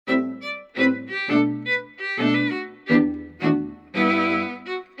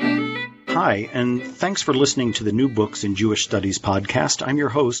Hi, and thanks for listening to the New Books in Jewish Studies podcast. I'm your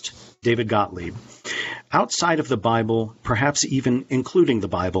host, David Gottlieb. Outside of the Bible, perhaps even including the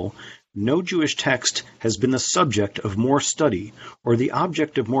Bible, no Jewish text has been the subject of more study or the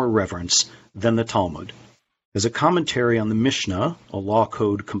object of more reverence than the Talmud. As a commentary on the Mishnah, a law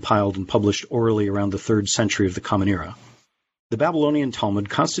code compiled and published orally around the 3rd century of the Common Era, the Babylonian Talmud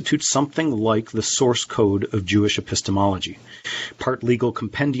constitutes something like the source code of Jewish epistemology, part legal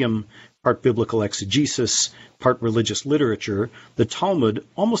compendium, part biblical exegesis, part religious literature. The Talmud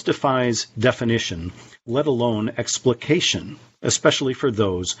almost defies definition, let alone explication, especially for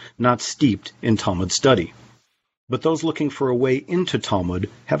those not steeped in Talmud study. But those looking for a way into Talmud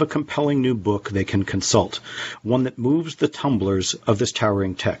have a compelling new book they can consult, one that moves the tumblers of this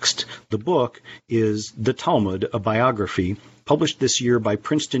towering text. The book is The Talmud, a Biography, published this year by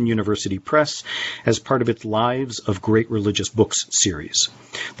Princeton University Press as part of its Lives of Great Religious Books series.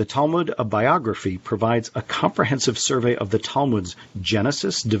 The Talmud, a Biography, provides a comprehensive survey of the Talmud's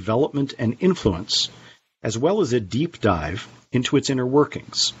genesis, development, and influence, as well as a deep dive into its inner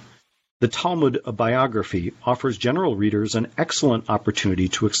workings. The Talmud, a Biography, offers general readers an excellent opportunity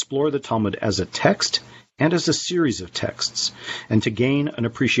to explore the Talmud as a text and as a series of texts, and to gain an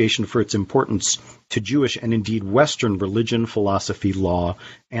appreciation for its importance to Jewish and indeed Western religion, philosophy, law,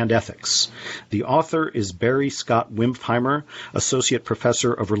 and ethics. The author is Barry Scott Wimpheimer, Associate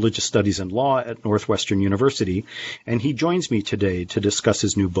Professor of Religious Studies and Law at Northwestern University, and he joins me today to discuss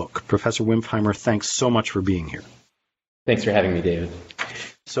his new book. Professor Wimpheimer, thanks so much for being here. Thanks for having me, David.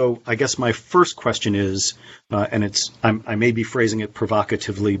 So I guess my first question is, and I may be phrasing it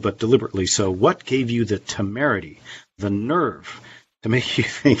provocatively but deliberately, so what gave you the temerity, the nerve, to make you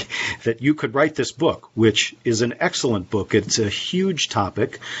think that you could write this book, which is an excellent book? It's a huge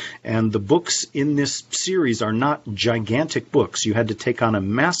topic, and the books in this series are not gigantic books. You had to take on a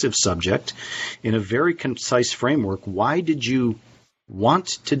massive subject in a very concise framework. Why did you want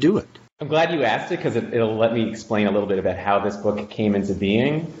to do it? I'm glad you asked it because it'll let me explain a little bit about how this book came into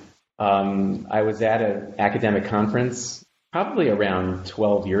being. I was at an academic conference probably around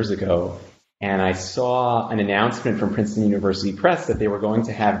 12 years ago, and I saw an announcement from Princeton University Press that they were going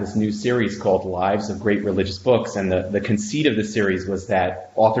to have this new series called Lives of Great Religious Books, and the conceit of the series was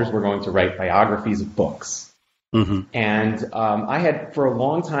that authors were going to write biographies of books. Mm-hmm. And I had for a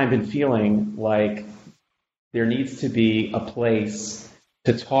long time been feeling like there needs to be a place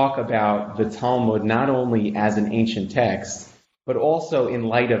to talk about the Talmud not only as an ancient text, but also in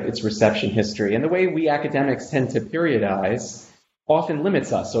light of its reception history. And the way we academics tend to periodize often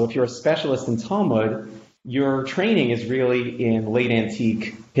limits us. So if you're a specialist in Talmud, your training is really in late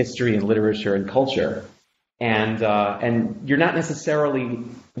antique history and literature and culture. And you're not necessarily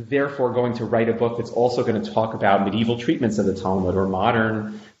therefore going to write a book that's also going to talk about medieval treatments of the Talmud or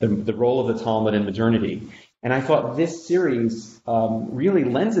the role of the Talmud in modernity. And I thought this series really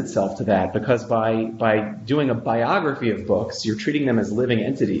lends itself to that because by doing a biography of books, you're treating them as living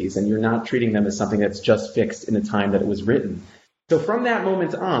entities and you're not treating them as something that's just fixed in the time that it was written. So from that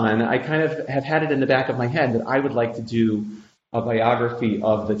moment on, I kind of have had it in the back of my head that I would like to do a biography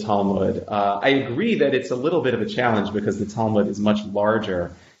of the Talmud. I agree that it's a little bit of a challenge because the Talmud is much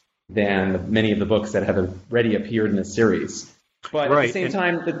larger than many of the books that have already appeared in the series. But at the same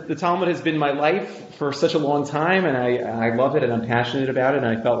time, the Talmud has been my life for such a long time, and I love it, and I'm passionate about it, and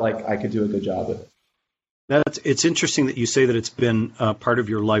I felt like I could do a good job with it. It's interesting that you say that it's been part of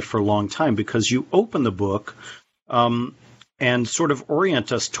your life for a long time, because you open the book and sort of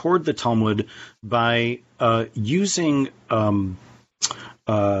orient us toward the Talmud by using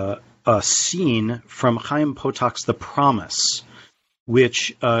a scene from Chaim Potok's The Promise,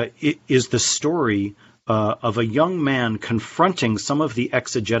 which is the story of a young man confronting some of the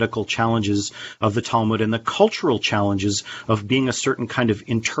exegetical challenges of the Talmud and the cultural challenges of being a certain kind of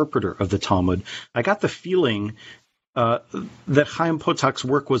interpreter of the Talmud. I got the feeling that Chaim Potok's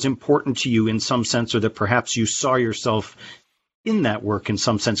work was important to you in some sense, or that perhaps you saw yourself in that work in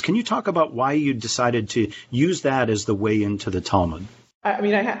some sense. Can you talk about why you decided to use that as the way into the Talmud? I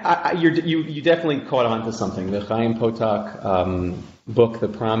mean, you definitely caught on to something. The Chaim Potok book, The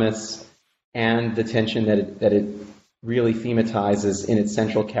Promise, and the tension that it really thematizes in its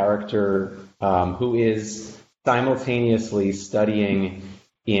central character, who is simultaneously studying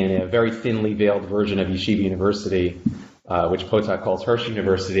in a very thinly veiled version of Yeshiva University, which Potok calls Hirsch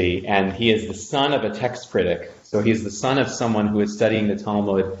University, and he is the son of a text critic. So he is the son of someone who is studying the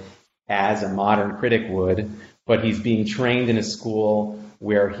Talmud as a modern critic would, but he's being trained in a school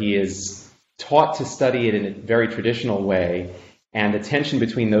where he is taught to study it in a very traditional way. And the tension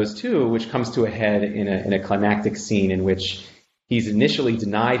between those two, which comes to a head in a climactic scene in which he's initially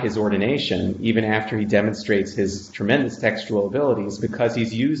denied his ordination, even after he demonstrates his tremendous textual abilities, because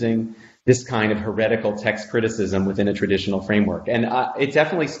he's using this kind of heretical text criticism within a traditional framework. And it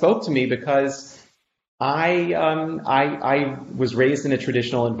definitely spoke to me because I was raised in a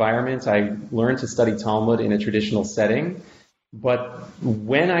traditional environment. I learned to study Talmud in a traditional setting. But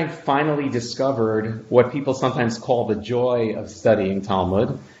when I finally discovered what people sometimes call the joy of studying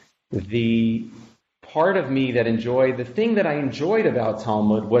Talmud, the part of me that the thing that I enjoyed about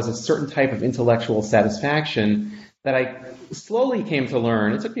Talmud was a certain type of intellectual satisfaction that I slowly came to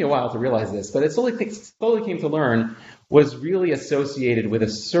learn. It took me a while to realize this, but it slowly came to learn was really associated with a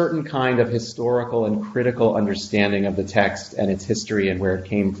certain kind of historical and critical understanding of the text and its history and where it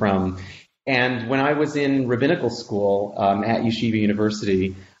came from. And when I was in rabbinical school at Yeshiva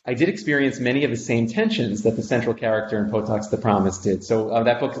University, I did experience many of the same tensions that the central character in Potok's The Promise did. So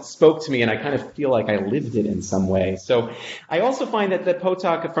that book spoke to me, and I kind of feel like I lived it in some way. So I also find that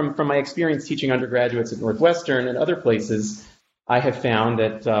Potok, from my experience teaching undergraduates at Northwestern and other places, I have found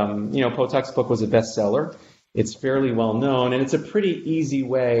that Potok's book was a bestseller. It's fairly well known, and it's a pretty easy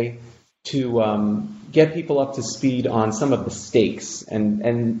way to get people up to speed on some of the stakes. And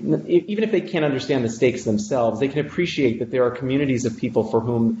even if they can't understand the stakes themselves, they can appreciate that there are communities of people for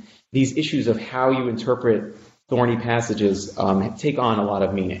whom these issues of how you interpret thorny passages take on a lot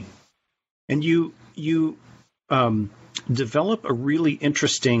of meaning. And you develop a really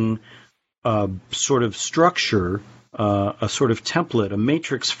interesting sort of structure, a sort of template, a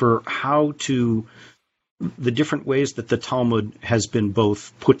matrix for how to the different ways that the Talmud has been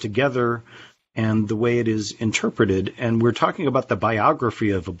both put together and the way it is interpreted. And we're talking about the biography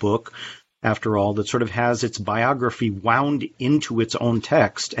of a book, after all, that sort of has its biography wound into its own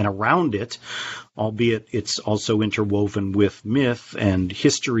text and around it, albeit it's also interwoven with myth and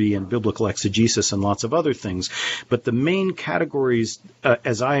history and biblical exegesis and lots of other things. But the main categories,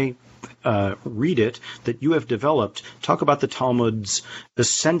 as I read it, that you have developed, talk about the Talmud's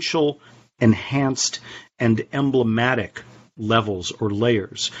essential, enhanced, and emblematic levels or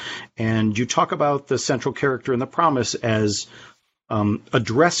layers. And you talk about the central character in The Promise as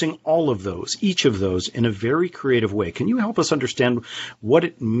addressing all of those, each of those, in a very creative way. Can you help us understand what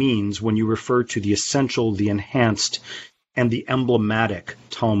it means when you refer to the essential, the enhanced, and the emblematic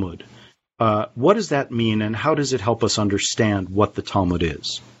Talmud? What does that mean, and how does it help us understand what the Talmud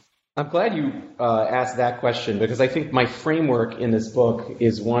is? I'm glad you asked that question, because I think my framework in this book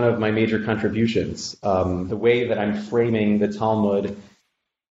is one of my major contributions, the way that I'm framing the Talmud.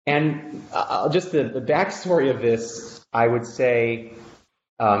 And just the backstory of this, I would say,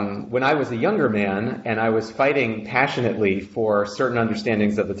 when I was a younger man and I was fighting passionately for certain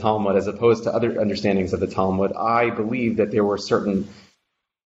understandings of the Talmud as opposed to other understandings of the Talmud, I believed that there were certain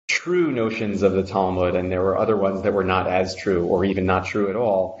true notions of the Talmud, and there were other ones that were not as true or even not true at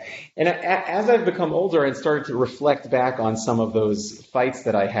all. And as I've become older and started to reflect back on some of those fights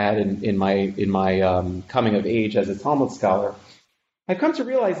that I had in my coming of age as a Talmud scholar, I've come to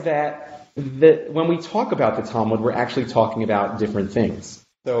realize that when we talk about the Talmud, we're actually talking about different things.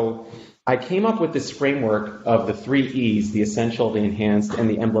 So I came up with this framework of the 3 E's, the essential, the enhanced, and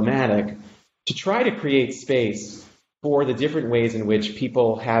the emblematic, to try to create space for the different ways in which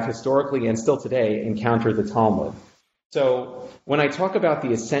people have historically and still today encountered the Talmud. So when I talk about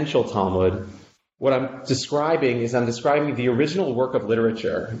the essential Talmud, what I'm describing the original work of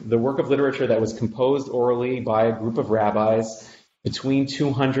literature, the work of literature that was composed orally by a group of rabbis between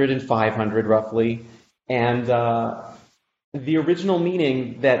 200 and 500 roughly, and the original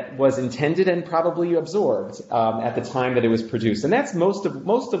meaning that was intended and probably absorbed at the time that it was produced. And that's most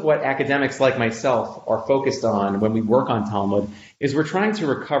of what academics like myself are focused on when we work on Talmud, is we're trying to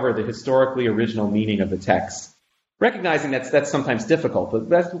recover the historically original meaning of the text. Recognizing that's sometimes difficult, but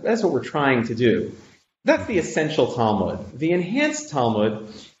that's what we're trying to do. That's the essential Talmud. The enhanced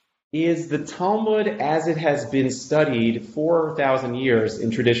Talmud is the Talmud as it has been studied 4,000 years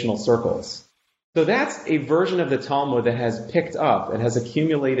in traditional circles. So that's a version of the Talmud that has picked up and has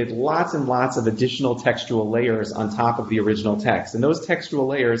accumulated lots and lots of additional textual layers on top of the original text. And those textual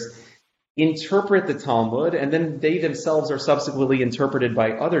layers interpret the Talmud, and then they themselves are subsequently interpreted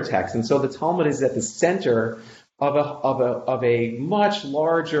by other texts. And so the Talmud is at the center of a much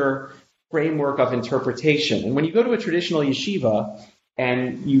larger framework of interpretation. And when you go to a traditional yeshiva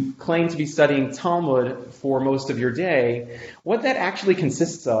and you claim to be studying Talmud for most of your day, what that actually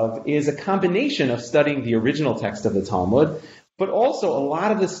consists of is a combination of studying the original text of the Talmud, but also a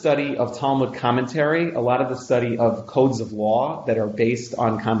lot of the study of Talmud commentary, a lot of the study of codes of law that are based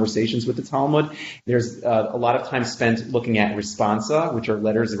on conversations with the Talmud. There's a lot of time spent looking at responsa, which are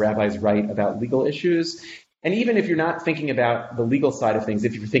letters the rabbis write about legal issues. And even if you're not thinking about the legal side of things,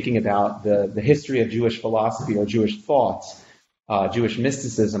 if you're thinking about the history of Jewish philosophy or Jewish thought, Jewish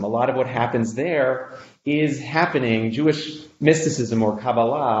mysticism, a lot of what happens there is happening. Jewish mysticism or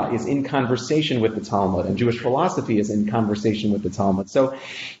Kabbalah is in conversation with the Talmud, and Jewish philosophy is in conversation with the Talmud. So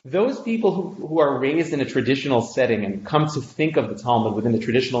those people who are raised in a traditional setting and come to think of the Talmud within the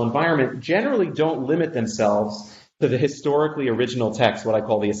traditional environment generally don't limit themselves to the historically original text, what I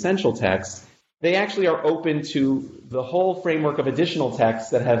call the essential text. They actually are open to the whole framework of additional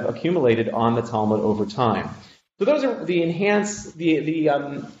texts that have accumulated on the Talmud over time. So those are the enhanced,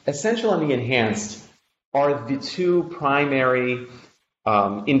 the essential and the enhanced are the two primary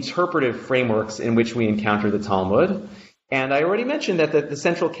interpretive frameworks in which we encounter the Talmud. And I already mentioned that the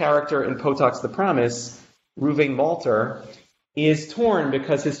central character in Potak's The Promise, Reuven Malter, is torn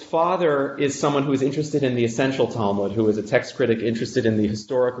because his father is someone who is interested in the essential Talmud, who is a text critic interested in the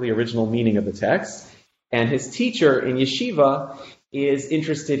historically original meaning of the text. And his teacher in yeshiva is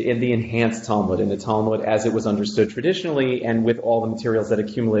interested in the enhanced Talmud, in the Talmud as it was understood traditionally and with all the materials that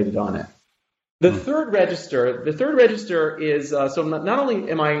accumulated on it. The third register is, so not only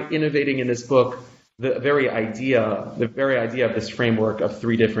am I innovating in this book the very idea of this framework of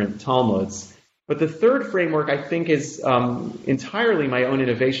three different Talmuds, but the third framework I think is entirely my own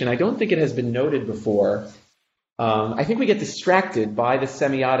innovation. I don't think it has been noted before. I think we get distracted by the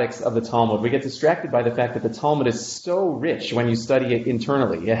semiotics of the Talmud. We get distracted by the fact that the Talmud is so rich when you study it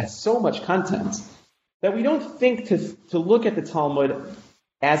internally. It has so much content that we don't think to look at the Talmud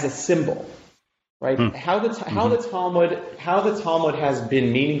as a symbol, right? How the Talmud has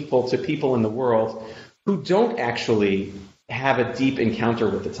been meaningful to people in the world who don't actually have a deep encounter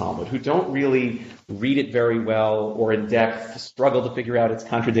with the Talmud, who don't really read it very well or in depth, struggle to figure out its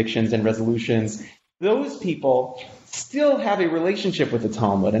contradictions and resolutions. Those people still have a relationship with the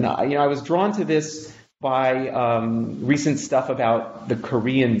Talmud. And I was drawn to this by recent stuff about the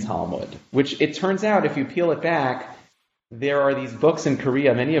Korean Talmud, which it turns out, if you peel it back, there are these books in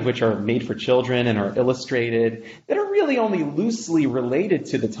Korea, many of which are made for children and are illustrated, that are really only loosely related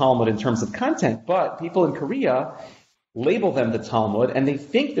to the Talmud in terms of content. But people in Korea label them the Talmud, and they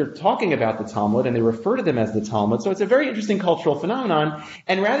think they're talking about the Talmud, and they refer to them as the Talmud. So it's a very interesting cultural phenomenon.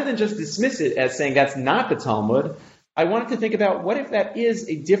 And rather than just dismiss it as saying that's not the Talmud, I wanted to think about what if that is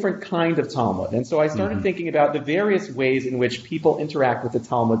a different kind of Talmud. And so I started thinking about the various ways in which people interact with the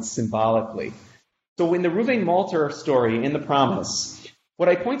Talmud symbolically. So in the Reuven Malter story, in The Promise, what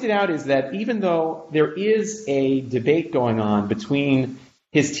I pointed out is that even though there is a debate going on between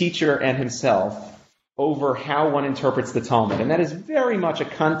his teacher and himself over how one interprets the Talmud, and that is very much a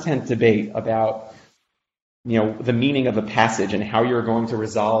content debate about, the meaning of a passage and how you're going to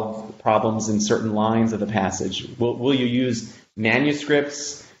resolve problems in certain lines of the passage. Will you use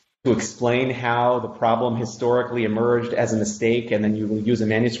manuscripts to explain how the problem historically emerged as a mistake, and then you will use a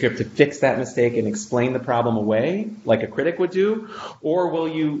manuscript to fix that mistake and explain the problem away, like a critic would do? Or will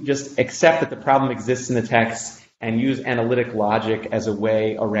you just accept that the problem exists in the text and use analytic logic as a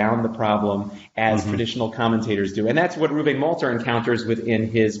way around the problem, as traditional commentators do? And that's what Reuven Malter encounters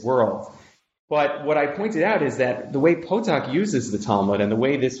within his world. But what I pointed out is that the way Potak uses the Talmud and the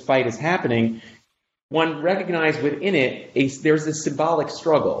way this fight is happening, one recognized within it there's a symbolic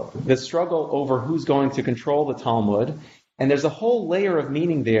struggle, the struggle over who's going to control the Talmud. And there's a whole layer of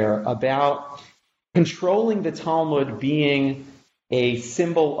meaning there about controlling the Talmud being a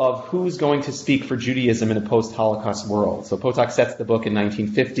symbol of who's going to speak for Judaism in a post-Holocaust world. So Potak sets the book in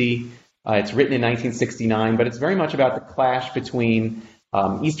 1950. It's written in 1969, but it's very much about the clash between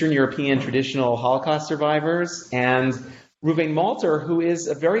Eastern European traditional Holocaust survivors and Reuven Malter, who is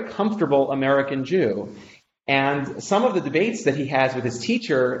a very comfortable American Jew. And some of the debates that he has with his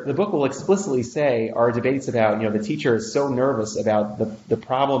teacher, the book will explicitly say, are debates about, the teacher is so nervous about the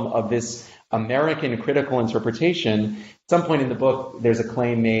problem of this American critical interpretation. At some point in the book, there's a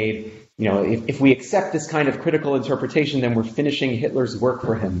claim made, if we accept this kind of critical interpretation, then we're finishing Hitler's work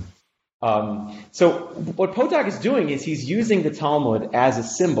for him. So what Potak is doing is he's using the Talmud as a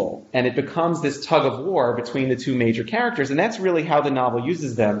symbol, and it becomes this tug of war between the two major characters, and that's really how the novel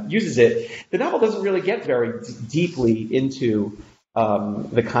uses it. The novel doesn't really get very deeply into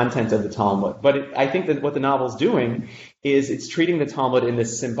the content of the Talmud, but I think that what the novel's doing is it's treating the Talmud in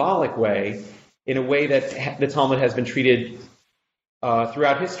this symbolic way, in a way that the Talmud has been treated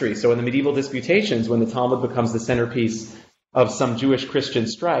throughout history. So in the medieval disputations, when the Talmud becomes the centerpiece of some Jewish-Christian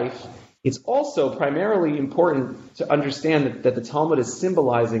strife, it's also primarily important to understand that the Talmud is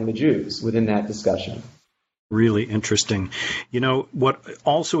symbolizing the Jews within that discussion. Really interesting. What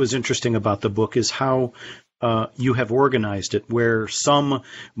also is interesting about the book is how you have organized it, where some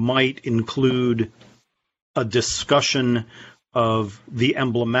might include a discussion of the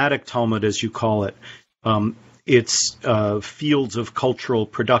emblematic Talmud, as you call it, its fields of cultural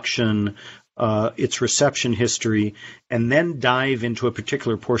production, its reception history, and then dive into a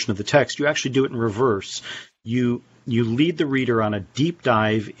particular portion of the text. You actually do it in reverse. You lead the reader on a deep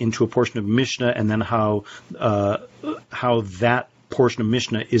dive into a portion of Mishnah, and then how that portion of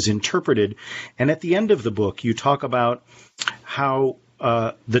Mishnah is interpreted. And at the end of the book, you talk about how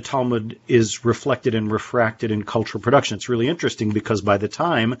the Talmud is reflected and refracted in cultural production. It's really interesting because by the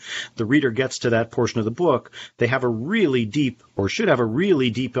time the reader gets to that portion of the book, they have a really deep, or should have a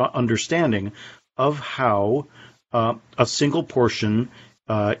really deep understanding of how a single portion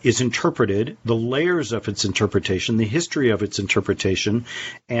is interpreted, the layers of its interpretation, the history of its interpretation,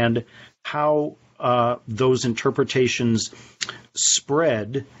 and how those interpretations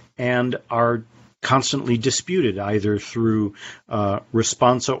spread and are constantly disputed, either through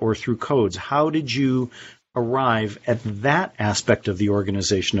responsa or through codes. How did you arrive at that aspect of the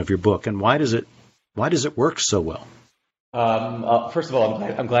organization of your book, and why does it work so well? First of all,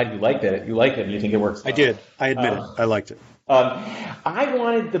 I'm glad you liked it. You liked it, and you think it works well. I did. I admit it. I liked it. I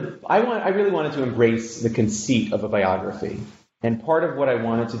really wanted to embrace the conceit of a biography, and part of what I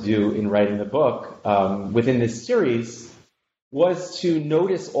wanted to do in writing the book within this series was to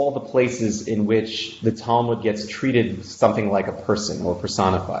notice all the places in which the Talmud gets treated something like a person or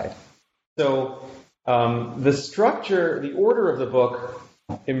personified. So the structure, the order of the book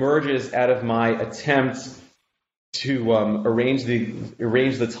emerges out of my attempt to arrange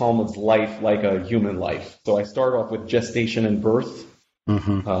the Talmud's life like a human life. So I start off with gestation and birth,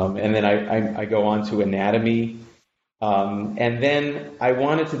 and then I go on to anatomy, and then I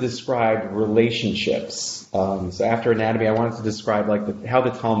wanted to describe relationships. So after anatomy, I wanted to describe how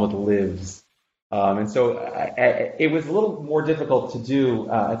the Talmud lives. And so it was a little more difficult to do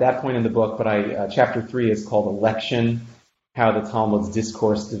at that point in the book, but chapter 3 is called Election, how the Talmud's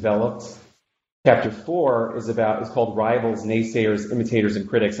discourse developed. Chapter 4 is called Rivals, Naysayers, Imitators, and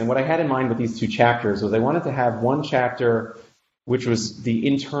Critics. And what I had in mind with these two chapters was I wanted to have one chapter which was the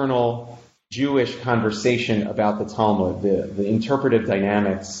internal Jewish conversation about the Talmud, the interpretive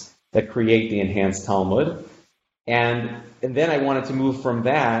dynamics that create the enhanced Talmud. And then I wanted to move from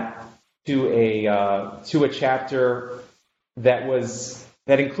that to a chapter that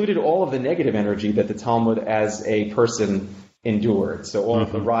included all of the negative energy that the Talmud as a person endured. So all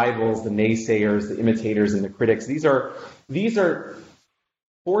of the rivals, the naysayers, the imitators, and the critics. These are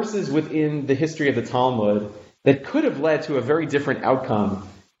forces within the history of the Talmud that could have led to a very different outcome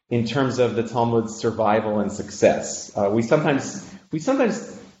in terms of the Talmud's survival and success. We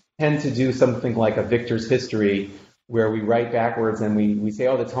sometimes tend to do something like a victor's history, where we write backwards and we say,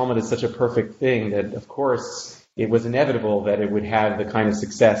 oh, the Talmud is such a perfect thing that, of course, it was inevitable that it would have the kind of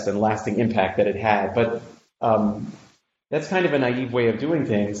success and lasting impact that it had. But that's kind of a naive way of doing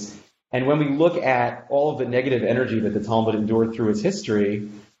things. And when we look at all of the negative energy that the Talmud endured through its history,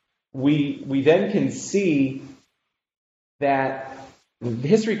 we then can see that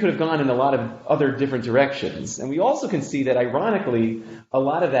history could have gone in a lot of other different directions. And we also can see that, ironically, a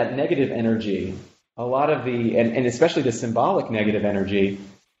lot of that negative energy, a lot of and especially the symbolic negative energy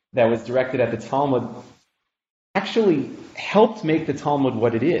that was directed at the Talmud actually helped make the Talmud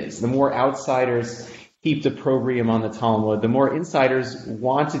what it is. The more outsiders heaped opprobrium on the Talmud, the more insiders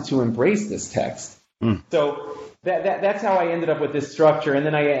wanted to embrace this text. So that's how I ended up with this structure. And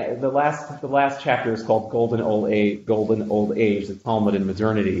then the last chapter is called Golden Old Age, the Talmud and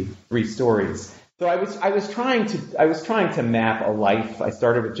Modernity, 3 stories. So I was trying to map a life. I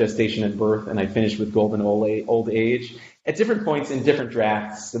started with gestation and birth, and I finished with Golden Old Age. At different points in different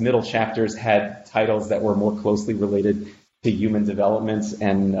drafts, the middle chapters had titles that were more closely related to human development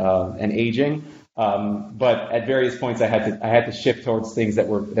and aging. But at various points, I had to shift towards things that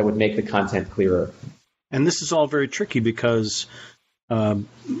would make the content clearer. And this is all very tricky because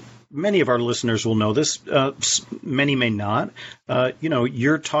many of our listeners will know this. Many may not.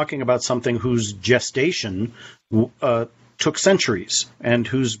 You're talking about something whose gestation took centuries and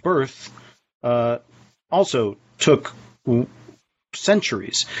whose birth also took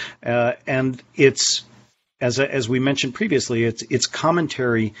centuries. And it's, as we mentioned previously, its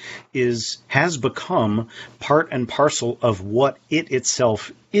commentary has become part and parcel of what it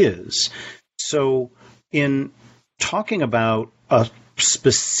itself is. So in talking about a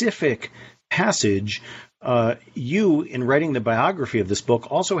specific passage, you, in writing the biography of this book,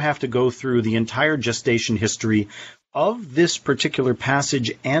 also have to go through the entire gestation history of this particular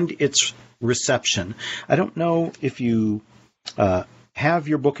passage and its reception. I don't know if you have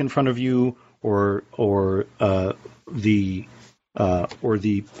your book in front of you or the or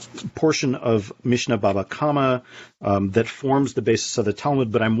the portion of Mishnah Baba Kama that forms the basis of the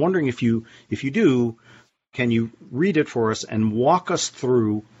Talmud. But I'm wondering if you do, can you read it for us and walk us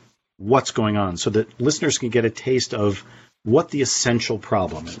through what's going on so that listeners can get a taste of what the essential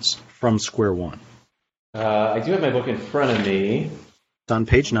problem is from square one? I do have my book in front of me. It's on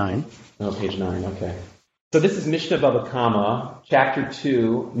page 9. Oh, page 9, okay. So this is Mishnah Baba Kama, chapter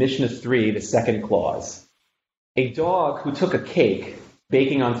 2, Mishnah 3, the second clause. A dog who took a cake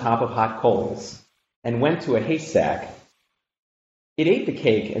baking on top of hot coals and went to a haystack. It ate the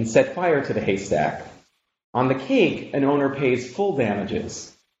cake and set fire to the haystack. On the cake, an owner pays full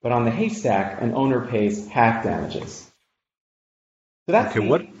damages, but on the haystack, an owner pays half damages. So that's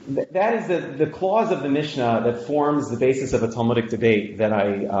that is the clause of the Mishnah that forms the basis of a Talmudic debate that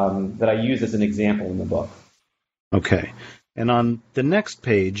I use as an example in the book. Okay. And on the next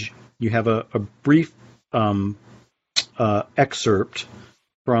page, you have a brief excerpt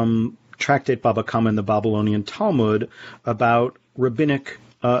from Tractate Baba Kama in the Babylonian Talmud about rabbinic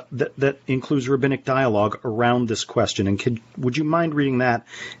that includes rabbinic dialogue around this question. And would you mind reading that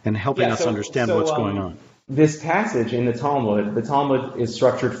and helping us understand what's going on? This passage in the Talmud is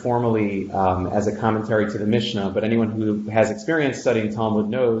structured formally as a commentary to the Mishnah, but anyone who has experience studying Talmud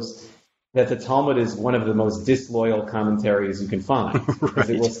knows that the Talmud is one of the most disloyal commentaries you can find. Right,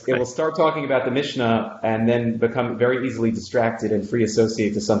 it will start talking about the Mishnah and then become very easily distracted and free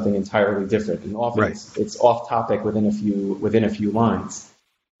associate to something entirely different. And often it's off topic within a few lines.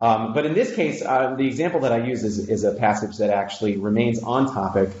 But in this case, the example that I use is a passage that actually remains on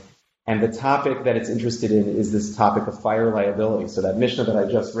topic. And the topic that it's interested in is this topic of fire liability. So that Mishnah that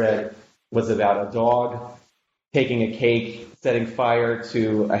I just read was about a dog taking a cake, setting fire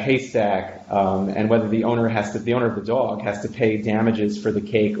to a haystack, and whether the owner of the dog has to pay damages for the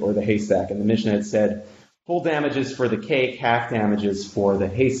cake or the haystack. And the Mishnah had said full damages for the cake, half damages for the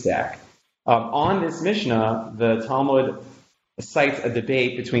haystack. On this Mishnah, the Talmud cites a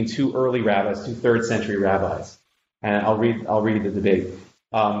debate between two early rabbis, two 3rd century rabbis. And I'll read the debate.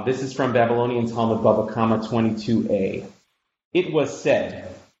 This is from Babylonian Talmud Baba Kama 22a. It was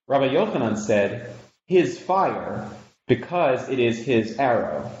said, Rabbi Yochanan said, his fire, because it is his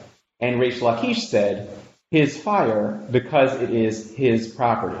arrow. And Reish Lakish said, his fire, because it is his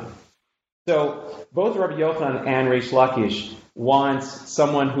property. So both Rabbi Yochanan and Reish Lakish want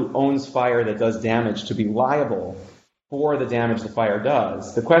someone who owns fire that does damage to be liable for the damage the fire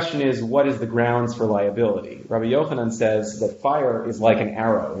does. The question is, what is the grounds for liability? Rabbi Yochanan says that fire is like an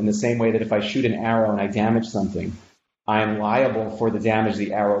arrow, in the same way that if I shoot an arrow and I damage something, I am liable for the damage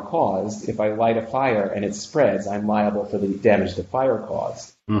the arrow caused. If I light a fire and it spreads, I'm liable for the damage the fire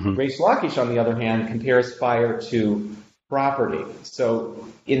caused. Mm-hmm. Reish Lakish, on the other hand, compares fire to property. So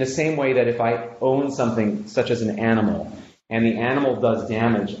in the same way that if I own something such as an animal, and the animal does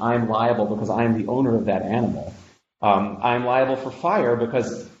damage, I'm liable because I'm the owner of that animal. I'm liable for fire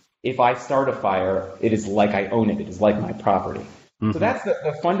because if I start a fire, it is like I own it. It is like my property. Mm-hmm. So that's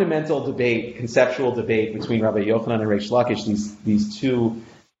the fundamental debate, conceptual debate between Rabbi Yochanan and Reish Lakish, these two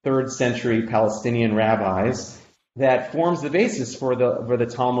 3rd century Palestinian rabbis, that forms the basis for the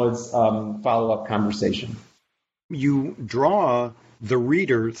Talmud's follow-up conversation. You draw the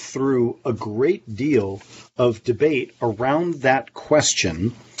reader through a great deal of debate around that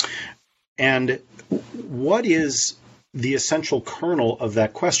question. And what is the essential kernel of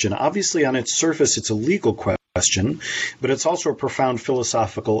that question? Obviously, on its surface, it's a legal question, but it's also a profound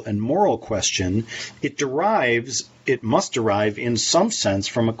philosophical and moral question. It must derive in some sense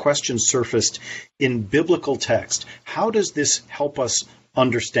from a question surfaced in biblical text. How does this help us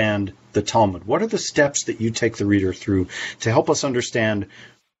understand the Talmud? What are the steps that you take the reader through to help us understand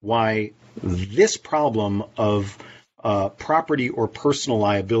why this problem of property or personal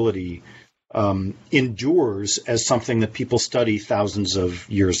liability endures as something that people study thousands of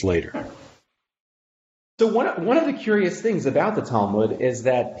years later? So one of the curious things about the Talmud is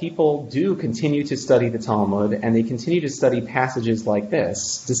that people do continue to study the Talmud, and they continue to study passages like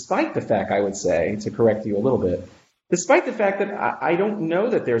this, despite the fact, I would say, to correct you a little bit, despite the fact that I don't know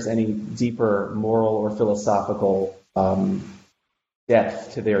that there's any deeper moral or philosophical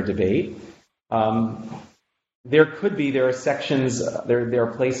depth to their debate. There are sections, there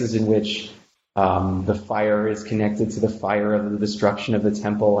are places in which the fire is connected to the fire of the destruction of the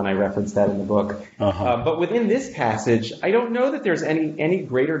temple, and I reference that in the book. Uh-huh. But within this passage, I don't know that there's any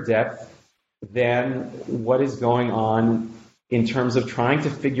greater depth than what is going on in terms of trying to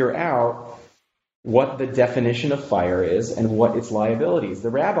figure out what the definition of fire is and what its liabilities. The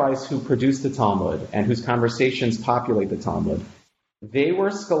rabbis who produce the Talmud and whose conversations populate the Talmud They were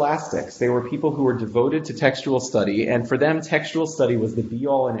scholastics. They were people who were devoted to textual study, and for them, textual study was the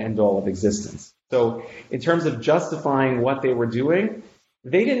be-all and end-all of existence. So in terms of justifying what they were doing,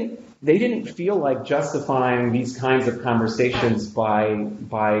 they didn't feel like justifying these kinds of conversations by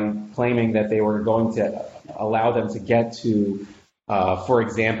claiming that they were going to allow them to get to, for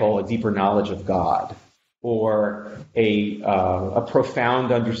example, a deeper knowledge of God, or a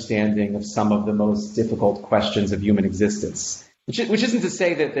profound understanding of some of the most difficult questions of human existence. Which isn't to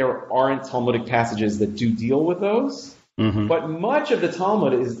say that there aren't Talmudic passages that do deal with those, but much of the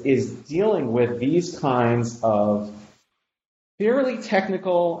Talmud is dealing with these kinds of fairly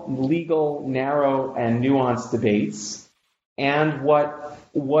technical, legal, narrow, and nuanced debates. And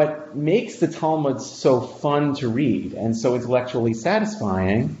what makes the Talmud so fun to read and so intellectually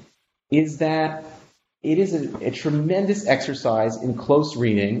satisfying is that it is a tremendous exercise in close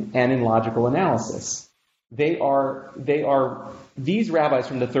reading and in logical analysis. These rabbis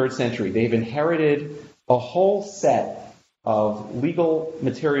from the 3rd century, they've inherited a whole set of legal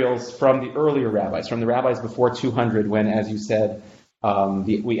materials from the earlier rabbis, from the rabbis before 200, when, as you said,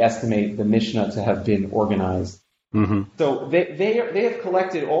 we estimate the Mishnah to have been organized. So they have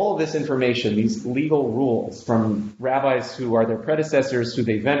collected all of this information, these legal rules, from rabbis who are their predecessors, who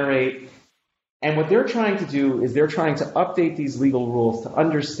they venerate. And what they're trying to do is they're trying to update these legal rules to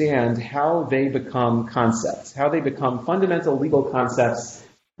understand how they become concepts, how they become fundamental legal concepts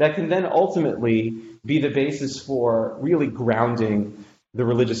that can then ultimately be the basis for really grounding the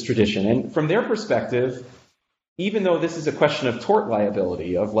religious tradition. And from their perspective, even though this is a question of tort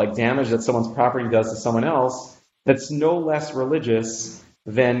liability, of like damage that someone's property does to someone else, that's no less religious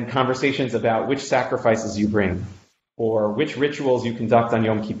than conversations about which sacrifices you bring or which rituals you conduct on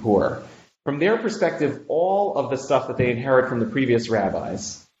Yom Kippur. From their perspective, all of the stuff that they inherit from the previous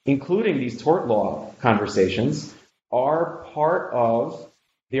rabbis, including these tort law conversations, are part of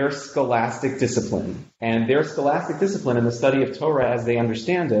their scholastic discipline. And their scholastic discipline in the study of Torah, as they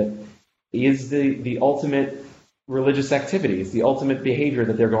understand it, is the ultimate religious activity, is the ultimate behavior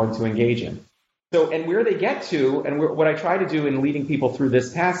that they're going to engage in. So, and where they get to, and what I try to do in leading people through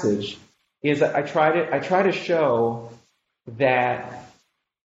this passage, is that I try to show that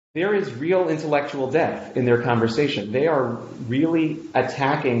there is real intellectual depth in their conversation. They are really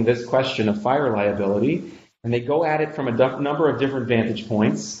attacking this question of fire liability, and they go at it from a number of different vantage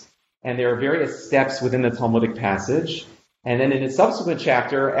points, and there are various steps within the Talmudic passage. And then in a subsequent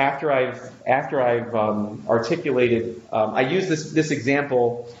chapter, after I've articulated, I use this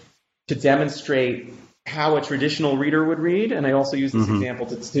example to demonstrate how a traditional reader would read, and I also use this example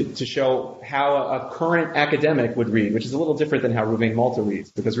to show how a current academic would read, which is a little different than how Rouven Malta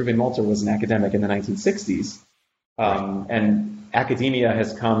reads, because Rouven Malta was an academic in the 1960s, and academia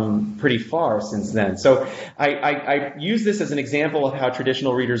has come pretty far since then. So I use this as an example of how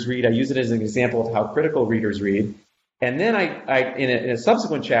traditional readers read. I use it as an example of how critical readers read, and then in a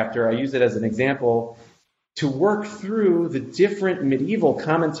subsequent chapter, I use it as an example to work through the different medieval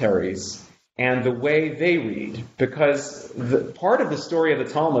commentaries and the way they read, because part of the story of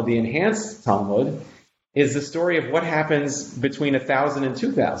the Talmud, the enhanced Talmud, is the story of what happens between 1000 and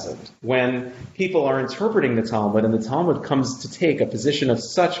 2000, when people are interpreting the Talmud, and the Talmud comes to take a position of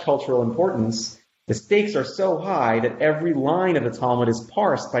such cultural importance. The stakes are so high that every line of the Talmud is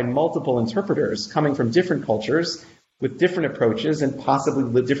parsed by multiple interpreters coming from different cultures with different approaches and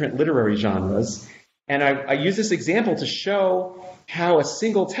possibly different literary genres. And I use this example to show how a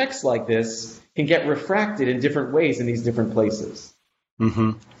single text like this can get refracted in different ways in these different places.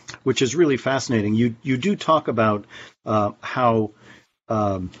 Which is really fascinating. You do talk about how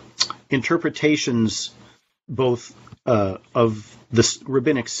interpretations both of the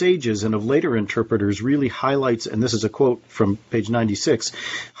rabbinic sages and of later interpreters really highlights, and this is a quote from page 96,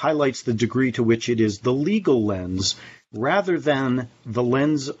 highlights the degree to which it is the legal lens rather than the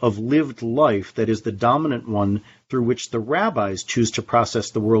lens of lived life that is the dominant one through which the rabbis choose to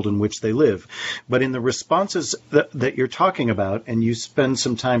process the world in which they live. But in the responses that you're talking about, and you spend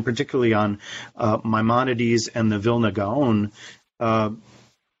some time particularly on Maimonides and the Vilna Gaon,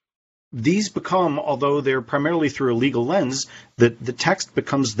 these become, although they're primarily through a legal lens, the text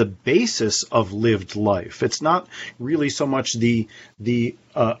becomes the basis of lived life. It's not really so much the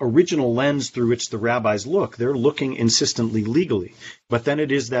original lens through which the rabbis look. They're looking insistently legally. But then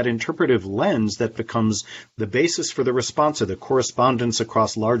it is that interpretive lens that becomes the basis for the responsa, the correspondence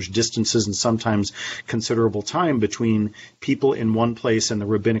across large distances and sometimes considerable time between people in one place and the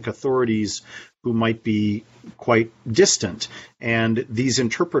rabbinic authorities who might be quite distant. And these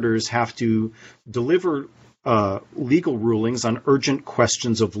interpreters have to deliver legal rulings on urgent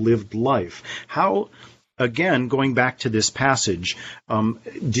questions of lived life. How again, going back to this passage,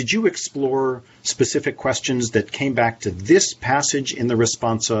 did you explore specific questions that came back to this passage in the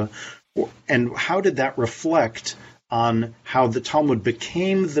Responsa, and how did that reflect on how the Talmud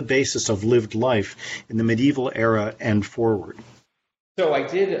became the basis of lived life in the medieval era and forward? So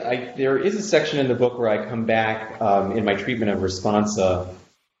there is a section in the book where I come back in my treatment of Responsa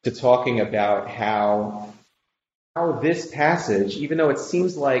to talking about how this passage, even though it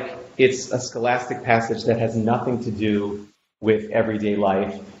seems like it's a scholastic passage that has nothing to do with everyday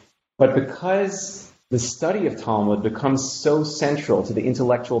life, but because the study of Talmud becomes so central to the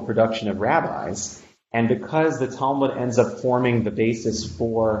intellectual production of rabbis, and because the Talmud ends up forming the basis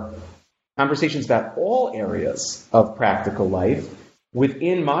for conversations about all areas of practical life,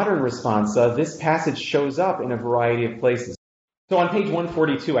 within modern Responsa, this passage shows up in a variety of places. So on page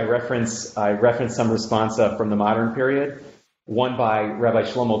 142, I reference some Responsa from the modern period, one by Rabbi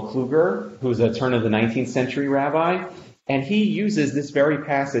Shlomo Kluger, who's a turn of the 19th century rabbi, and he uses this very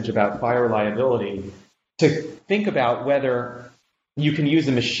passage about fire liability to think about whether you can use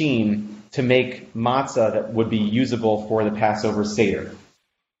a machine to make matzah that would be usable for the Passover Seder.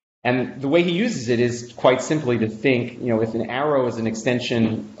 And the way he uses it is quite simply to think, if an arrow is an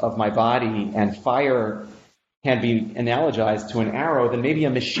extension of my body and fire can be analogized to an arrow, then maybe a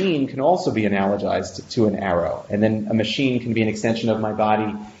machine can also be analogized to an arrow. And then a machine can be an extension of my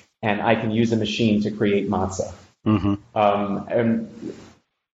body, and I can use a machine to create matzah. Mm-hmm. And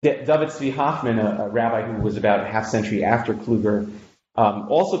David Tzvi Hoffman, a rabbi who was about a half century after Kluger,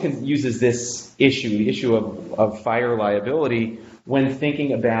 also uses this issue, the issue of fire liability, when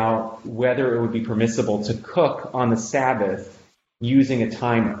thinking about whether it would be permissible to cook on the Sabbath using a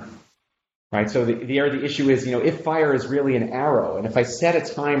timer. Right, so the issue is, if fire is really an arrow, and if I set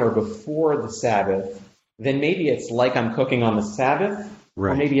a timer before the Sabbath, then maybe it's like I'm cooking on the Sabbath,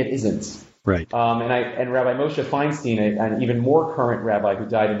 right, or maybe it isn't. Right. And Rabbi Moshe Feinstein, an even more current rabbi who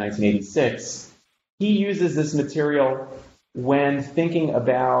died in 1986, he uses this material when thinking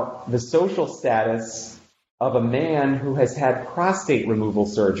about the social status of a man who has had prostate removal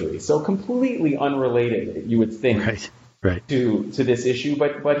surgery. So completely unrelated, you would think. Right. To this issue,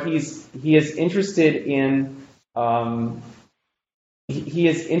 but he is interested in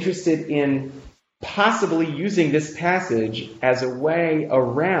possibly using this passage as a way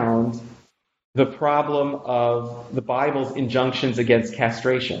around the problem of the Bible's injunctions against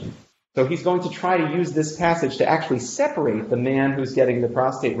castration. So he's going to try to use this passage to actually separate the man who's getting the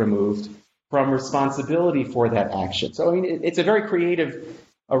prostate removed from responsibility for that action. So it's a very creative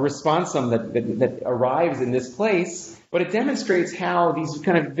responsum that arrives in this place. But it demonstrates how these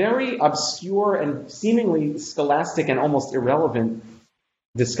kind of very obscure and seemingly scholastic and almost irrelevant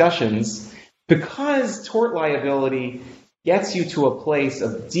discussions, because tort liability gets you to a place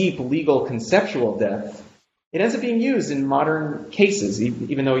of deep legal conceptual depth, it ends up being used in modern cases,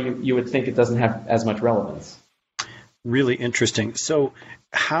 even though you would think it doesn't have as much relevance. Really interesting. So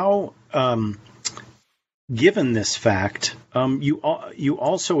how, given this fact, you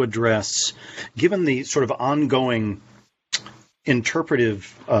also address, given the sort of ongoing interpretive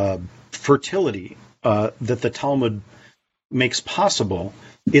fertility that the Talmud makes possible,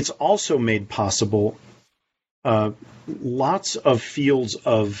 it's also made possible lots of fields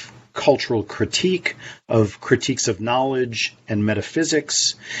of cultural critique, of critiques of knowledge and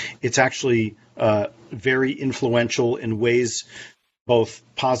metaphysics. It's actually very influential in ways both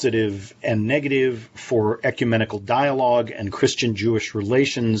positive and negative for ecumenical dialogue and Christian-Jewish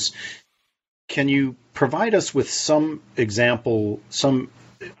relations. Can you provide us with some example, some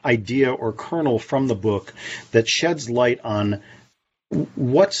idea or kernel from the book that sheds light on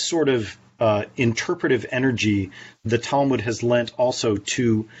what sort of interpretive energy the Talmud has lent also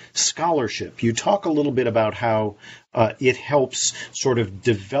to scholarship? You talk a little bit about how it helps sort of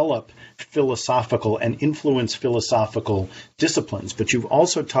develop philosophical and influence philosophical disciplines, but you've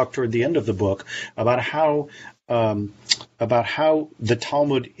also talked toward the end of the book about how the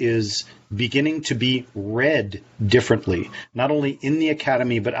Talmud is beginning to be read differently, not only in the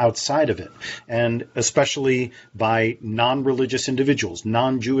academy but outside of it, and especially by non-religious individuals,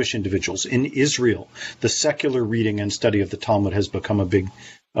 non-Jewish individuals. In Israel, the secular reading and study of the Talmud has become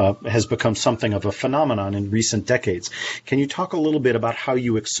something of a phenomenon in recent decades. Can you talk a little bit about how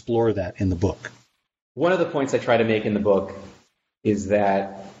you explore that in the book? One of the points I try to make in the book is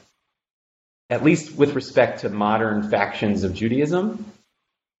that, at least with respect to modern factions of Judaism,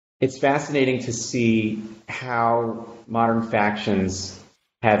 it's fascinating to see how modern factions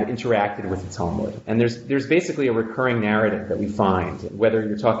have interacted with the Talmud. And there's basically a recurring narrative that we find, whether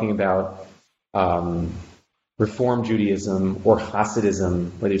you're talking about the Reform Judaism or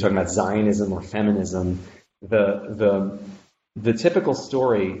Hasidism, whether you're talking about Zionism or feminism, the typical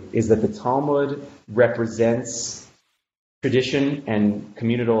story is that the Talmud represents tradition and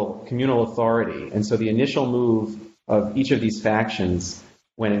communal authority. And so the initial move of each of these factions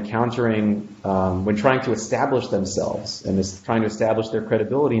when trying to establish themselves and trying to establish their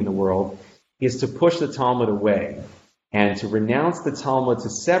credibility in the world is to push the Talmud away and to renounce the Talmud, to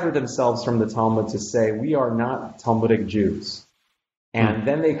sever themselves from the Talmud, to say, we are not Talmudic Jews. And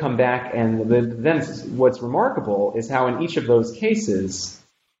then they come back, and then what's remarkable is how in each of those cases,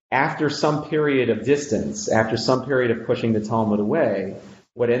 after some period of distance, after some period of pushing the Talmud away,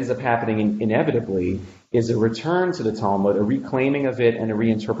 what ends up happening inevitably is a return to the Talmud, a reclaiming of it, and a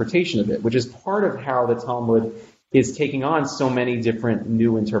reinterpretation of it, which is part of how the Talmud is taking on so many different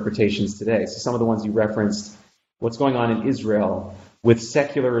new interpretations today. So some of the ones you referenced, what's going on in Israel with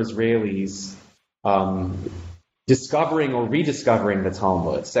secular Israelis discovering or rediscovering the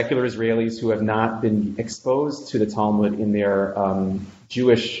Talmud, secular Israelis who have not been exposed to the Talmud in their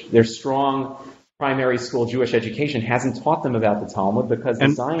strong primary school Jewish education hasn't taught them about the Talmud because the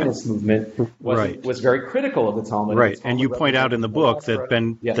Zionist movement was very critical of the Talmud. Right, and you point out in the book that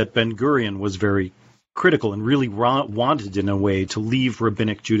Ben-Gurion was very critical and really wanted, in a way, to leave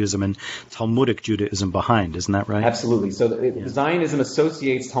Rabbinic Judaism and Talmudic Judaism behind. Isn't that right? Absolutely. So Zionism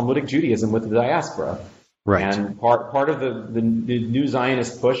associates Talmudic Judaism with the diaspora. Right. And part of the new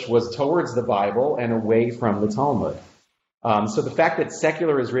Zionist push was towards the Bible and away from the Talmud. So the fact that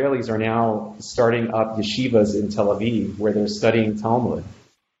secular Israelis are now starting up yeshivas in Tel Aviv where they're studying Talmud,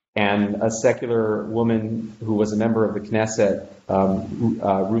 and a secular woman who was a member of the Knesset,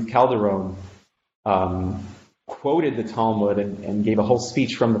 Ruth Calderon, quoted the Talmud and gave a whole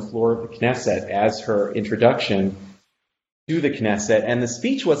speech from the floor of the Knesset as her introduction to the Knesset. And the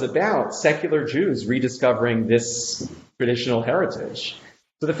speech was about secular Jews rediscovering this traditional heritage.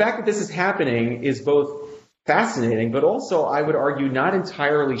 So the fact that this is happening is both fascinating, but also, I would argue, not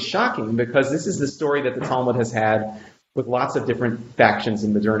entirely shocking, because this is the story that the Talmud has had with lots of different factions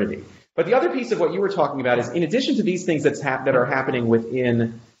in modernity. But the other piece of what you were talking about is, in addition to these things that are happening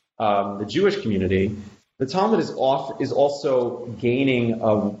within the Jewish community, the Talmud is also gaining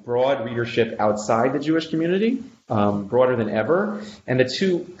a broad readership outside the Jewish community, broader than ever. And the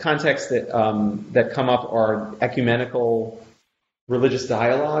two contexts that come up are ecumenical religious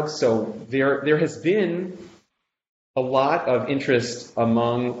dialogues. So there has been a lot of interest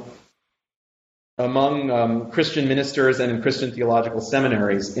among Christian ministers and in Christian theological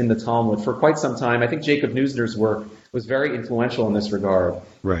seminaries in the Talmud for quite some time. I think Jacob Neusner's work was very influential in this regard.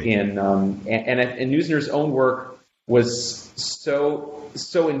 Right. And Neusner's own work was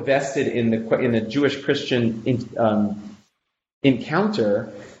so invested in the Jewish Christian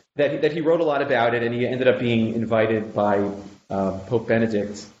encounter that he wrote a lot about it, and he ended up being invited by Pope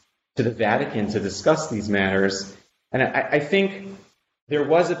Benedict to the Vatican to discuss these matters. And I think there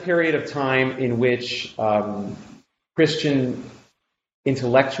was a period of time in which Christian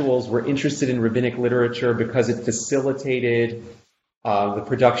intellectuals were interested in rabbinic literature because it facilitated the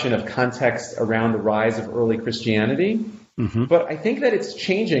production of context around the rise of early Christianity. Mm-hmm. But I think that it's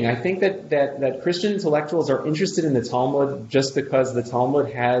changing. I think that Christian intellectuals are interested in the Talmud just because the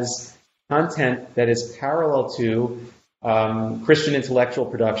Talmud has content that is parallel to Christian intellectual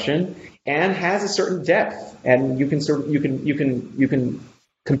production and has a certain depth. And you can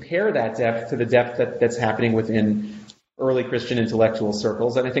compare that depth to the depth that's happening within early Christian intellectual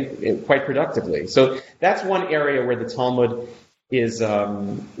circles, and I think quite productively. So that's one area where the Talmud is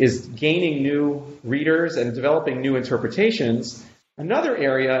gaining new readers and developing new interpretations. Another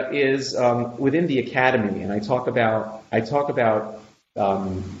area is within the academy, and I talk about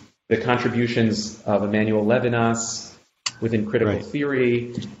the contributions of Emmanuel Levinas within critical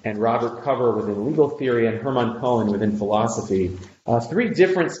theory, and Robert Cover within legal theory, and Hermann Cohen within philosophy. Three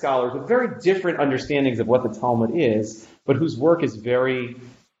different scholars with very different understandings of what the Talmud is, but whose work is very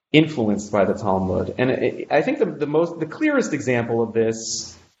influenced by the Talmud. And I think the clearest example of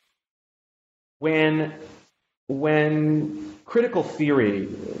this, when critical theory,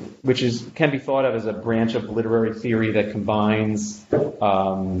 which can be thought of as a branch of literary theory that combines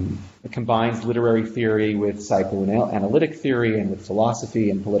literary theory with psychoanalytic theory and with philosophy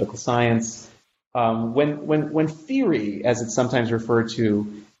and political science. When theory, as it's sometimes referred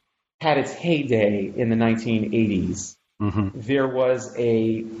to, had its heyday in the 1980s, mm-hmm. there was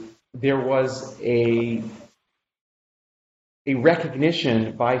a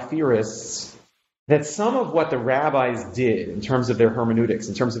recognition by theorists that some of what the rabbis did in terms of their hermeneutics,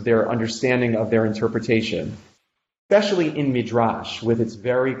 in terms of their understanding of their interpretation, especially in Midrash, with its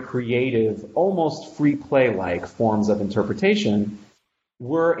very creative, almost free play-like forms of interpretation,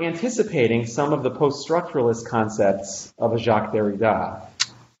 were anticipating some of the post-structuralist concepts of a Jacques Derrida.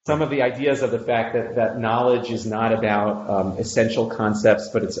 Some of the ideas of the fact that knowledge is not about essential concepts,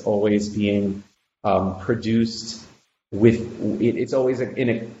 but it's always being produced it's always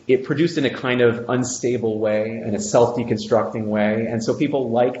produced in a kind of unstable way, in a self-deconstructing way. And so people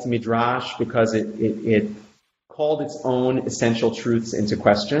liked Midrash because it called its own essential truths into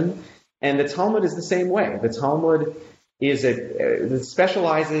question. And the Talmud is the same way. The Talmud it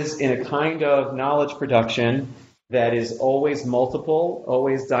specializes in a kind of knowledge production that is always multiple,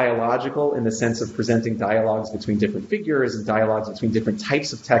 always dialogical, in the sense of presenting dialogues between different figures and dialogues between different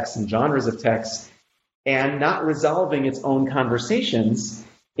types of texts and genres of texts, and not resolving its own conversations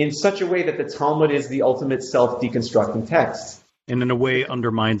in such a way that the Talmud is the ultimate self-deconstructing text. And in a way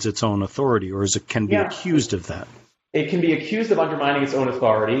undermines its own authority, or can be accused of that. It can be accused of undermining its own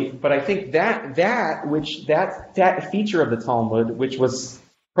authority, but I think that feature of the Talmud, which was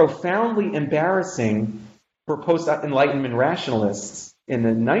profoundly embarrassing for post-Enlightenment rationalists in the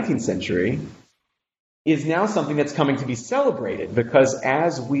 19th century, is now something that's coming to be celebrated, because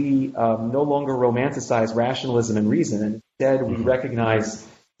as we no longer romanticize rationalism and reason, and instead we recognize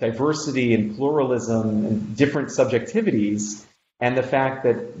diversity and pluralism and different subjectivities, and the fact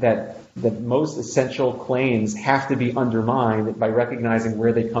that most essential claims have to be undermined by recognizing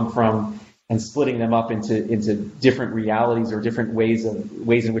where they come from and splitting them up into different realities or different ways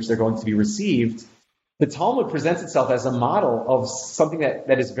in which they're going to be received, the Talmud presents itself as a model of something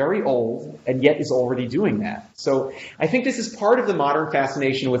that is very old and yet is already doing that. So I think this is part of the modern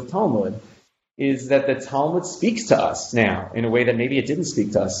fascination with Talmud, is that the Talmud speaks to us now in a way that maybe it didn't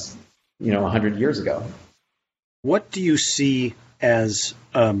speak to us, 100 years ago. What do you see as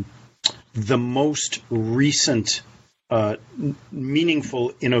the most recent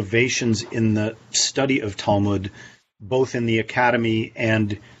meaningful innovations in the study of Talmud, both in the academy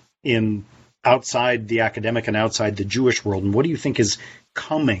and in outside the academic and outside the Jewish world? And what do you think is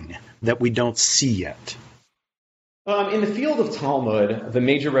coming that we don't see yet? In the field of Talmud, the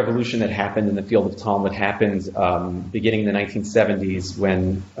major revolution that happened in the field of Talmud happened beginning in the 1970s,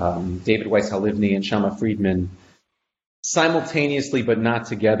 when David Weiss Halivni and Shama Friedman, simultaneously but not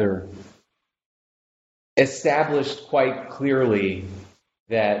together, established quite clearly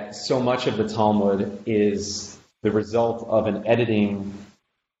that so much of the Talmud is the result of an editing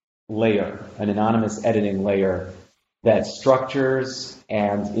layer, an anonymous editing layer that structures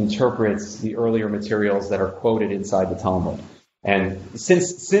and interprets the earlier materials that are quoted inside the Talmud. And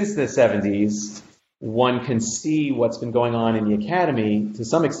since the 70s, one can see what's been going on in the academy to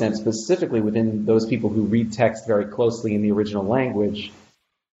some extent, specifically within those people who read text very closely in the original language,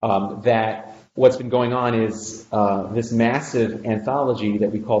 that what's been going on is this massive anthology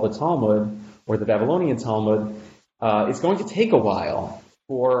that we call the Talmud, or the Babylonian Talmud. It's going to take a while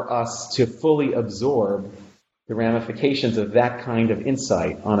for us to fully absorb the ramifications of that kind of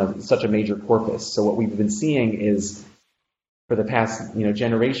insight on such a major corpus. So what we've been seeing is, for the past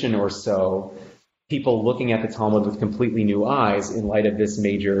generation or so, people looking at the Talmud with completely new eyes in light of this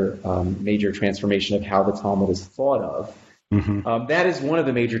major transformation of how the Talmud is thought of. Mm-hmm. That is one of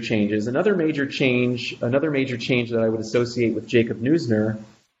the major changes. Another major change that I would associate with Jacob Neusner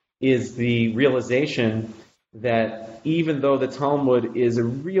is the realization that even though the Talmud is a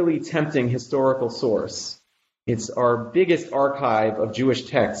really tempting historical source, it's our biggest archive of Jewish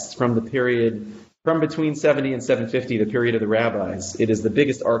texts from the period from between 70 and 750, the period of the rabbis. It is the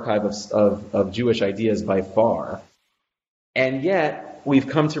biggest archive of Jewish ideas by far. And yet, we've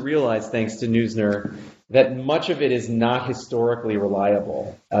come to realize, thanks to Neusner, that much of it is not historically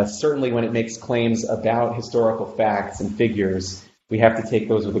reliable. Certainly when it makes claims about historical facts and figures, we have to take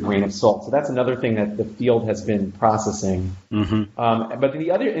those with a grain of salt. So that's another thing that the field has been processing. Mm-hmm. But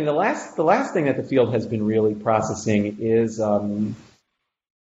the last thing that the field has been really processing is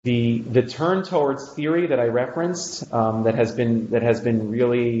the turn towards theory that I referenced, that has been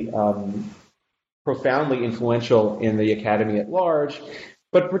really profoundly influential in the academy at large.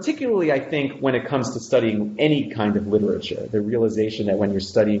 But particularly, I think, when it comes to studying any kind of literature, the realization that when you're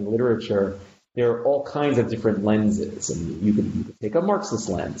studying literature, there are all kinds of different lenses. And you could take a Marxist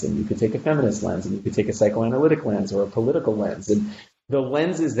lens, and you could take a feminist lens, and you could take a psychoanalytic lens or a political lens. And the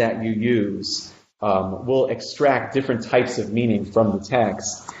lenses that you use will extract different types of meaning from the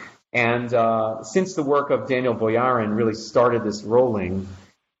text. And since the work of Daniel Boyarin really started this rolling,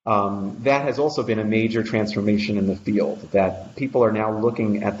 that has also been a major transformation in the field, that people are now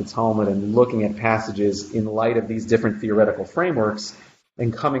looking at the Talmud and looking at passages in light of these different theoretical frameworks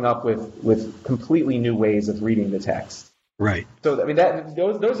and coming up with completely new ways of reading the text. Right. So, I mean,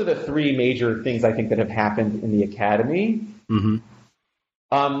 those are the three major things I think that have happened in the academy. Mm-hmm.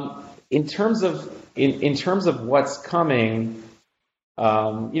 In terms of what's coming,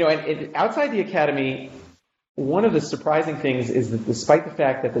 and outside the academy, one of the surprising things is that despite the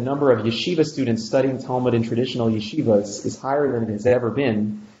fact that the number of yeshiva students studying Talmud in traditional yeshivas is higher than it has ever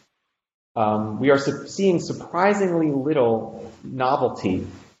been, we are seeing surprisingly little novelty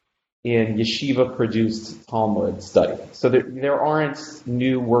in yeshiva-produced Talmud study. So there aren't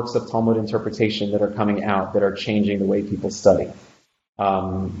new works of Talmud interpretation that are coming out that are changing the way people study.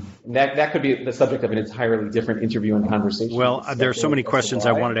 That could be the subject of an entirely different interview and conversation. Well, there are so many questions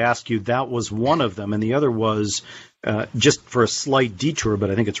I wanted to ask you. That was one of them. And the other was, just for a slight detour, but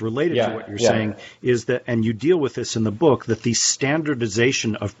I think it's related to what you're saying, is that, and you deal with this in the book, that the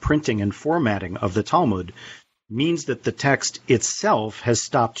standardization of printing and formatting of the Talmud means that the text itself has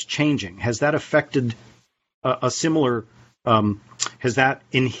stopped changing. Has that affected a similar, has that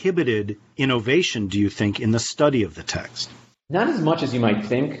inhibited innovation, do you think, in the study of the text? Not as much as you might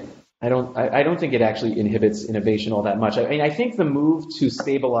think. I don't think it actually inhibits innovation all that much. I mean, I think the move to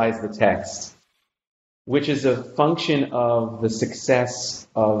stabilize the text, which is a function of the success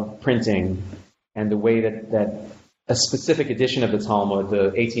of printing and the way that a specific edition of the Talmud,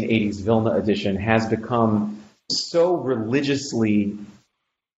 the 1880s Vilna edition, has become so religiously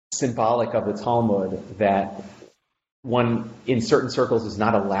symbolic of the Talmud that one, in certain circles, is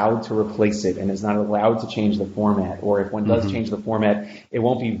not allowed to replace it and is not allowed to change the format. Or if one does change the format, it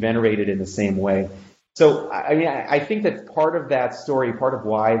won't be venerated in the same way. So, I mean, I think that part of that story, part of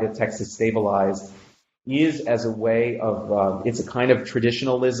why the text is stabilized, is as a way of, it's a kind of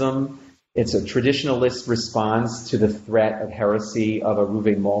traditionalism. It's a traditionalist response to the threat of heresy of a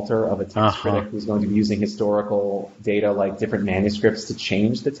Reuven Malter, of a text critic who's going to be using historical data like different manuscripts to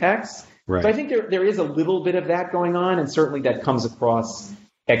change the text. Right. So I think there is a little bit of that going on, and certainly that comes across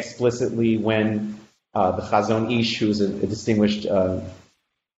explicitly when the Chazon Ish, who's a distinguished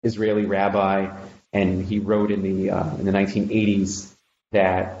Israeli rabbi, and he wrote in the 1980s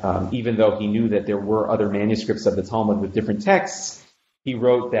that even though he knew that there were other manuscripts of the Talmud with different texts, he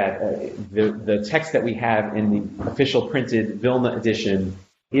wrote that the text that we have in the official printed Vilna edition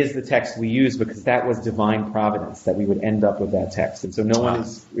is the text we use because that was divine providence, that we would end up with that text. And so no one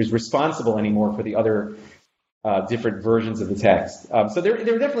is responsible anymore for the other different versions of the text. So there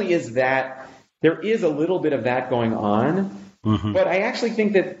definitely is that. There is a little bit of that going on. Mm-hmm. But I actually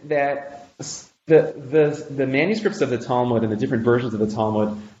think that the manuscripts of the Talmud and the different versions of the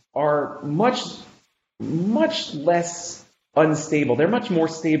Talmud are much less unstable. They're much more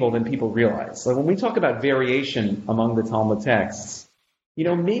stable than people realize. So when we talk about variation among the Talmud texts,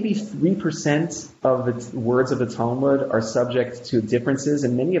 maybe 3% of the words of the Talmud are subject to differences,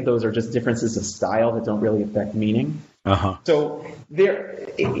 and many of those are just differences of style that don't really affect meaning. So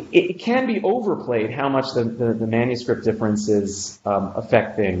it can be overplayed how much the manuscript differences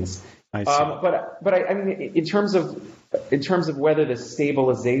affect things. I see. But I mean, in terms of whether the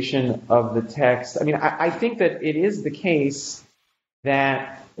stabilization of the text, I mean, I think that it is the case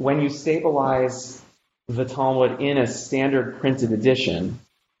that when you stabilize the Talmud in a standard printed edition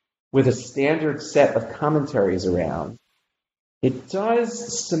with a standard set of commentaries around, it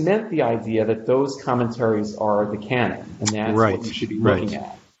does cement the idea that those commentaries are the canon, and that's what you should be looking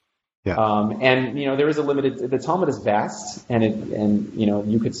at. Yeah. And there is a limited. The Talmud is vast, and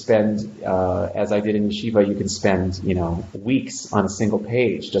you could spend, as I did in yeshiva, you can spend weeks on a single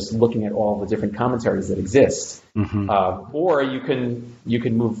page just looking at all the different commentaries that exist. Mm-hmm. Or you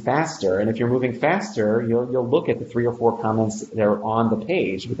can move faster, and if you're moving faster, you'll look at the 3 or 4 comments that are on the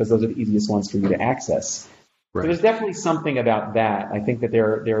page because those are the easiest ones for you to access. Right. So there's definitely something about that. I think that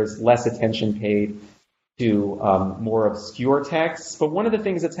there is less attention paid to more obscure texts. But one of the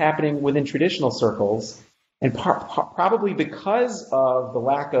things that's happening within traditional circles, and probably because of the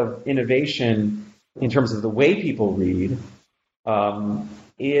lack of innovation in terms of the way people read,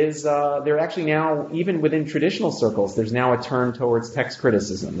 is they're actually now, even within traditional circles, there's now a turn towards text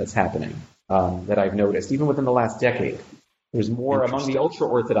criticism that's happening that I've noticed, even within the last decade. There's more among the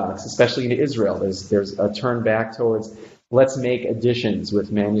ultra-Orthodox, especially in Israel. There's a turn back towards let's make additions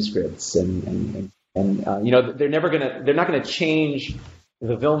with manuscripts and they're not gonna change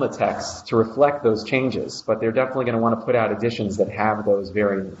the Vilna text to reflect those changes, but they're definitely going to want to put out editions that have those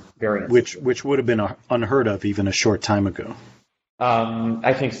variants. Which would have been unheard of even a short time ago.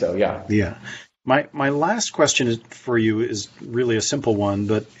 I think so. Yeah. Yeah. My last question for you is really a simple one,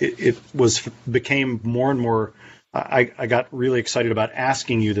 but it became more and more. I got really excited about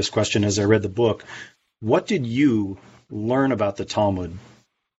asking you this question as I read the book. What did you learn about the Talmud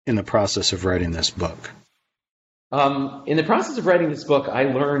in the process of writing this book? In the process of writing this book, I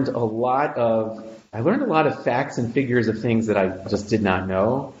learned a lot of facts and figures of things that I just did not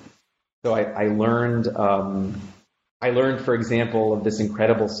know. So I learned, for example, of this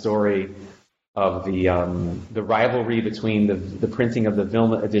incredible story of the rivalry between the printing of the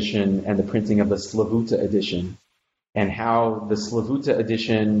Vilna edition and the printing of the Slavuta edition, and how the Slavuta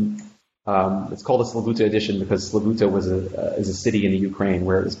edition, it's called the Slavuta edition because Slavuta is a city in the Ukraine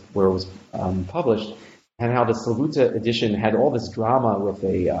where it was published. And how the Slavuta edition had all this drama with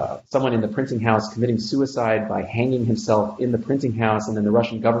someone in the printing house committing suicide by hanging himself in the printing house, and then the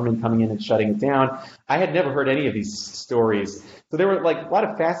Russian government coming in and shutting it down. I had never heard any of these stories. So there were like a lot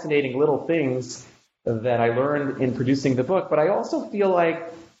of fascinating little things that I learned in producing the book. But I also feel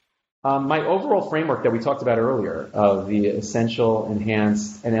like my overall framework that we talked about earlier of the essential,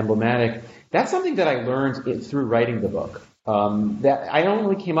 enhanced, and emblematic, that's something that I learned through writing the book. That I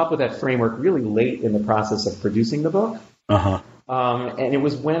only came up with that framework really late in the process of producing the book. And it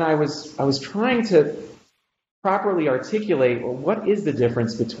was when I was trying to properly articulate, well, what is the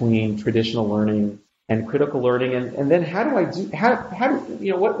difference between traditional learning and critical learning, and then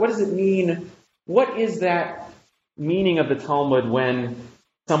what does it mean? What is that meaning of the Talmud when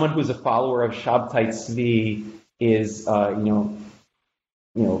someone who's a follower of Shabtai Tzvi is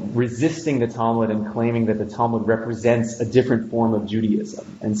resisting the Talmud and claiming that the Talmud represents a different form of Judaism?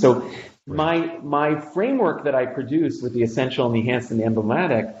 And so my framework that I produced with the essential and the enhanced and the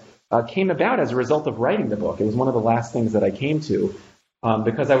emblematic came about as a result of writing the book. It was one of the last things that I came to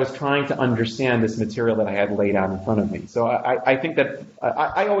because I was trying to understand this material that I had laid out in front of me. So I think that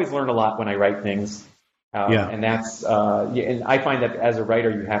I always learn a lot when I write things. And that's and I find that as a writer,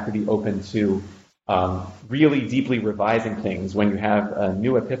 you have to be open to really deeply revising things when you have a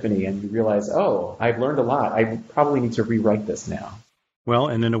new epiphany and you realize, oh, I've learned a lot. I probably need to rewrite this now. Well,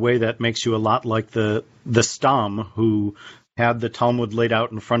 and in a way that makes you a lot like the Stam, who had the Talmud laid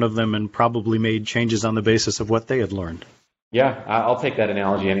out in front of them and probably made changes on the basis of what they had learned. Yeah, I'll take that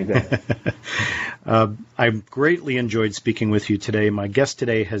analogy any day. I've greatly enjoyed speaking with you today. My guest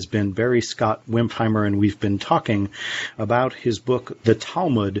today has been Barry Scott Wimpheimer, and we've been talking about his book, The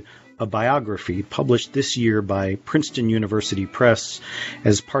Talmud, a biography, published this year by Princeton University Press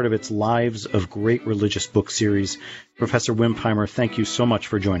as part of its Lives of Great Religious book series. Professor Wimpheimer, thank you so much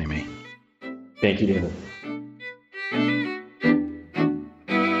for joining me. Thank you, David.